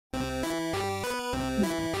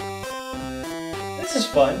this is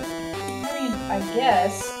fun. I mean, I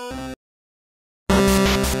guess.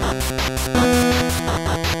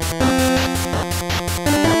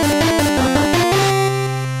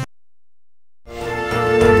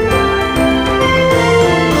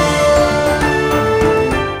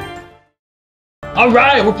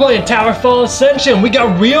 Alright, we're playing Towerfall Ascension. We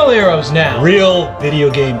got real arrows now. Real video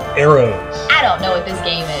game arrows. I don't know what this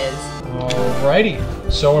game is. Alrighty.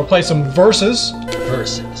 So we're gonna play some versus.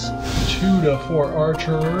 Versus. 2 to 4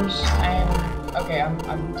 archers.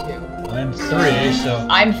 I'm 2. I'm 3, so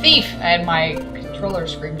I'm Thief, and my controller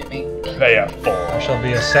screamed at me. They have 4. I shall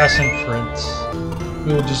be Assassin Prince.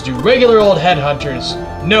 We will just do regular old headhunters.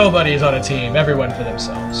 Nobody's on a team, everyone for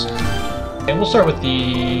themselves. And we'll start with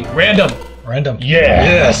the random. Random. Yeah.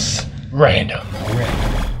 Yes. Random.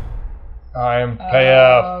 I'm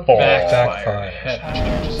player 4. Backfire.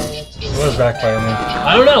 What does backfire mean?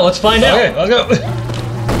 I don't know, let's find out. Okay, let's go.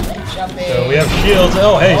 Jumping. So we have shields.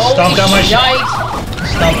 Oh, hey, stomp down my shield.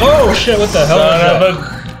 Stomp. Oh, shit, what the hell is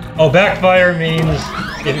that? Oh, backfire means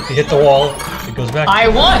if you hit the wall, it goes back. I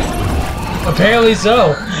won! Apparently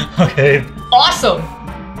so. Okay. Awesome!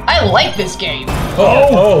 I like this game.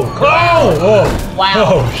 Oh! Whoa! Wow.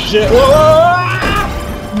 Oh, shit.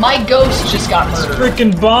 Whoa! My ghost just got murdered.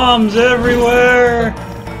 Freaking bombs everywhere!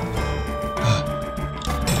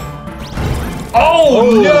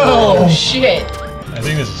 Oh, no! Oh, shit. I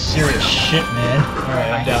think this is serious shit, man.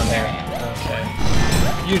 Alright, I'm down there. Okay.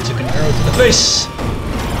 You took an arrow to the face.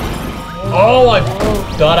 Oh, I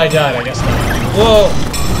thought I died. I guess not. Whoa!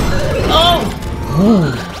 Oh!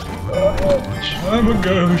 Ooh. I'm a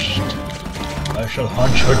ghost. I shall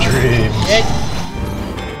haunt your dreams. Shit.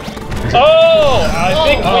 Oh! I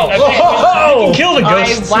think You can kill the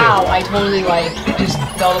ghost. Wow, I totally, like, just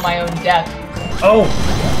fell to my own death. Oh!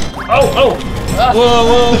 Oh!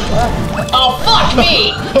 Whoa! Oh, fuck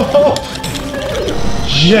me!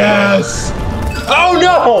 Yes! Oh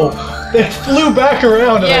no! It flew back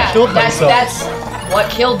around and I killed myself. That's what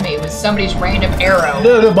killed me, was somebody's random arrow.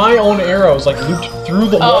 No, my own arrows like looped through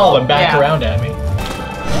the wall and back around at me.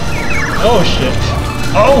 Oh shit!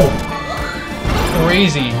 Oh!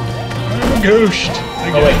 Crazy. I'm a ghost.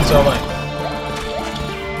 Oh wait, so am I.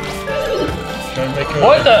 Trying to make a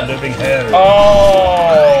What the? living hell.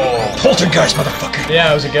 Oh! Poltergeist, motherfucker! Yeah,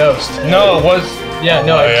 it was a ghost. No, it was. Yeah,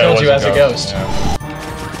 no, I killed you as a ghost. Yeah.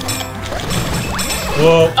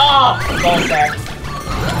 Whoa! Oh! Ball sack.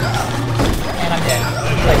 And I'm dead.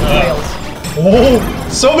 Like rails. Oh!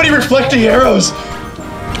 So many reflecting arrows!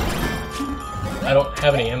 I don't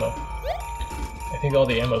have any ammo. I think all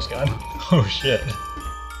the ammo's gone. Oh shit!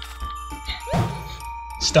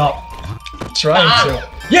 Stop! Trying to.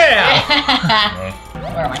 Yeah!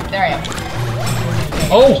 Where am I? There I am.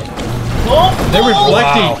 Oh! Oh! They're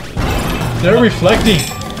reflecting! They're reflecting!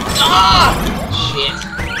 Ah! Shit.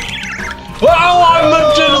 Oh, I'm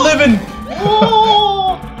just living!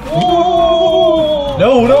 Oh! Oh!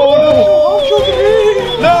 No, no, no!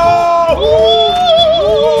 No!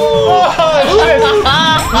 Oh,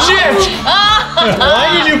 shit! Why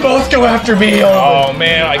did you both go after me? Oh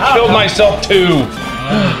man, I killed myself too.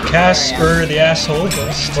 Casper the asshole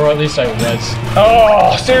ghost. Or at least I was.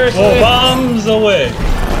 Oh, seriously? Well, bombs away.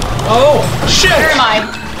 Oh, shit! Where am I?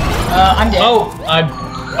 I'm dead. Oh,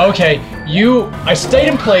 okay. I stayed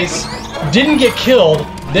in place, didn't get killed,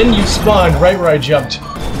 then you spawned right where I jumped.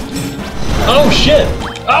 Oh shit!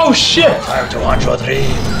 Oh shit! Time to haunt your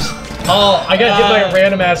dreams. Oh, I got hit by a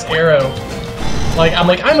random ass arrow.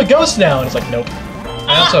 I'm a ghost now, and it's like, nope.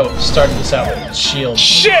 I also started this out with shield.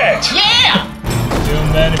 Shit! Yeah! Too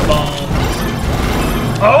many bombs.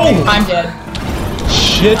 Oh! I'm dead.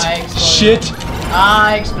 Shit! Shit!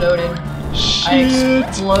 I exploded. Shit! I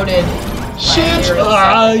exploded. Shit!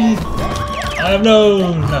 I have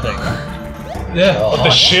nothing. Yeah. But the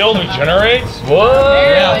shield regenerates? What?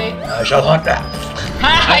 Barely. I shall hunt that.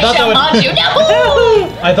 I thought that shall would- haunt you. No!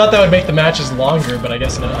 I thought that would make the matches longer, but I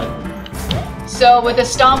guess not. So with the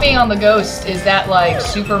stomping on the ghost, is that like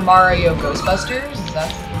Super Mario Ghostbusters? Is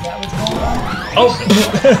that what's going on? Oh!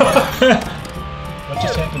 What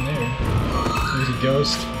just happened there? There was a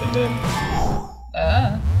ghost, and then...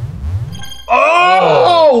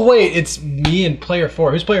 Oh! Wait, it's me and player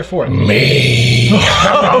 4. Who's player 4? Me.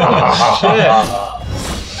 Oh, shit.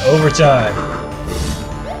 Overtime.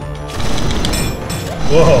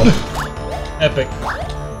 Whoa. Epic.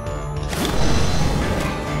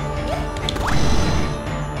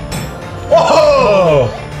 Whoa!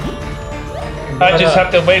 I just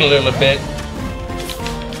have to wait a little bit.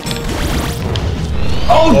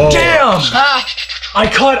 Oh, Whoa. damn! Ah! I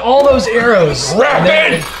caught all those arrows.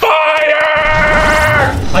 Rapid fire!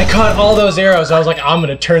 I caught all those arrows. I was like, I'm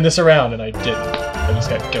gonna turn this around, and I didn't. I just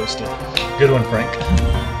got ghosted. Good one, Frank.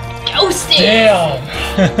 Ghosted!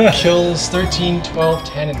 Damn! Kills 13, 12,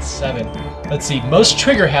 10, and 7. Let's see. Most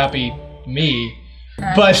trigger happy, me.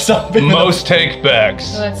 But something. Most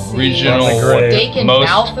takebacks. Let's see. Regional Steak and most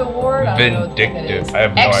Mouth Award? I don't know what that vindictive. is. I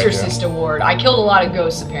have no Exorcist Award. I killed a lot of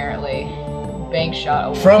ghosts apparently. Bank shot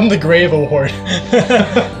award. From the Grave Award.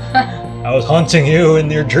 I was haunting you in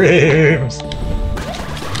your dreams.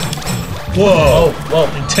 Whoa! Whoa!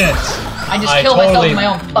 Intense. I just killed myself with my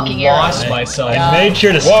own fucking arrow. Lost myself. I made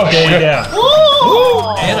sure to Whoa, stay shit. down.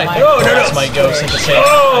 Woo! And I Oh, lost my ghost at the same time.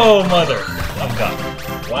 Oh, mother! I'm gone.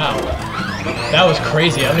 Wow. That was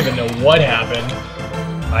crazy. I don't even know what happened.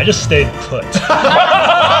 I just stayed put.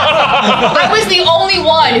 I was the only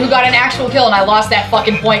one who got an actual kill, and I lost that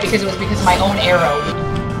fucking point because it was because of my own arrow.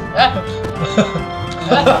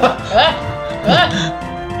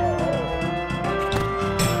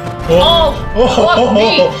 Fuck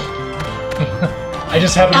me! I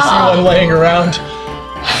just happened to see one laying around.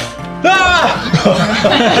 Ah!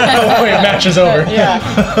 Oh, wait, match is over. Yeah.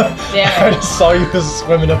 Damn I it. just saw you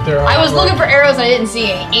swimming up there. I was looking for arrows and I didn't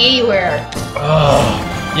see any anywhere.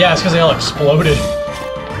 Oh. Yeah, it's because they all exploded.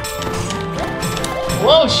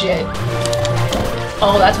 Whoa, shit.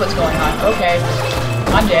 Oh, that's what's going on. Okay.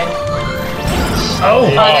 I'm dead. Oh!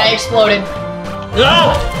 I exploded.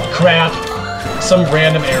 Ah! Crap. Some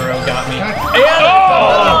random arrow got me. And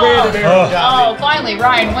random arrow got Oh, finally,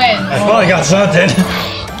 Ryan wins. I finally got something. me.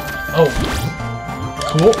 Oh.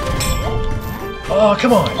 Cool. Oh,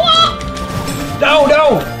 come on. No,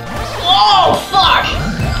 no! Oh, fuck!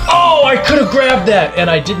 Oh, I could have grabbed that, and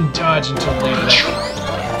I didn't dodge until later.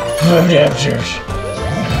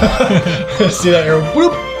 See that arrow?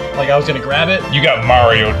 Whoop! Like I was gonna grab it. You got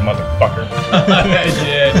Mario'd, motherfucker. I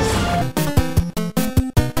did.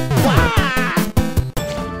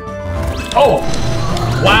 Oh!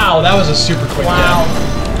 Wow, that was a super quick Wow. death.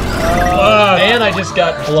 And I just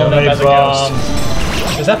got blown up as a ghost.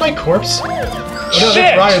 Is that my corpse? Oh, no, Shit!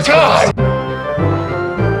 that's Ryan's God! corpse.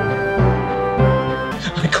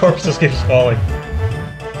 My corpse just keeps falling.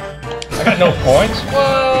 I got no points?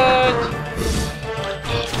 What?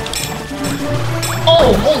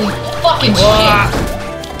 Oh, holy fucking shit!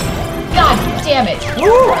 God damn it!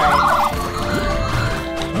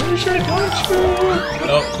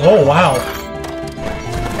 Oh, wow.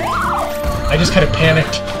 I just kind of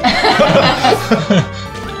panicked.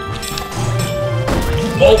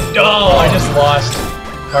 Oh, no, I just lost.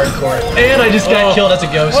 Hardcore. And I just got killed as a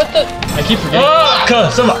ghost. What the? I keep forgetting.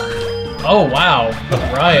 Oh, wow.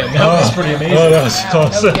 Ryan, that was pretty amazing. Oh, that was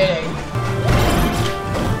close. No kidding.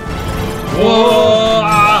 Whoa!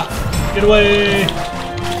 Ah, get away!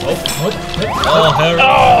 Oh, what? Oh, Harry.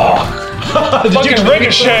 Fucking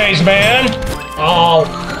ricochets, man! Oh.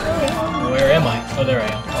 Where am I? Oh, there I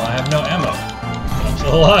am. Oh, I have no ammo. I'm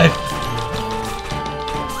still alive.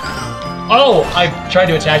 Oh, I tried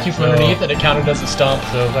to attack you from underneath and it counted as a stomp.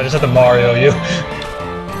 So I just have to Mario you.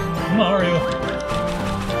 Mario.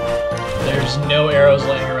 There's no arrows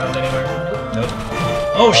laying around anywhere. Nope.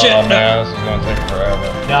 Oh shit! Oh man, this is gonna take forever.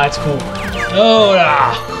 Nah, it's cool. Oh,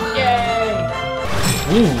 ah. Yay!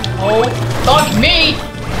 Ooh. Oh, fuck me! I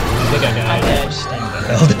think I I'm got it. dead.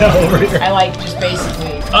 Hell down over here. I like just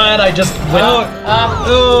basically. And I just went.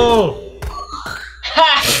 Oh!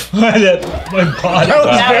 Ha! My body. That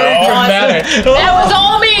was very was dramatic. That was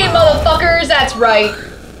all me, motherfuckers. That's right.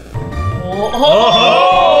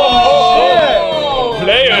 Oh!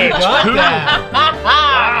 Play it! Got that.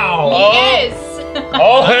 Wow! Yes.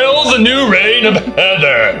 All hail the new reign of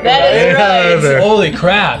Heather! That is right. Holy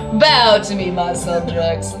crap. Bow to me, my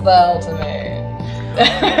subjects. Bow to me.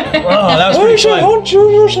 Wow, that was pretty fun.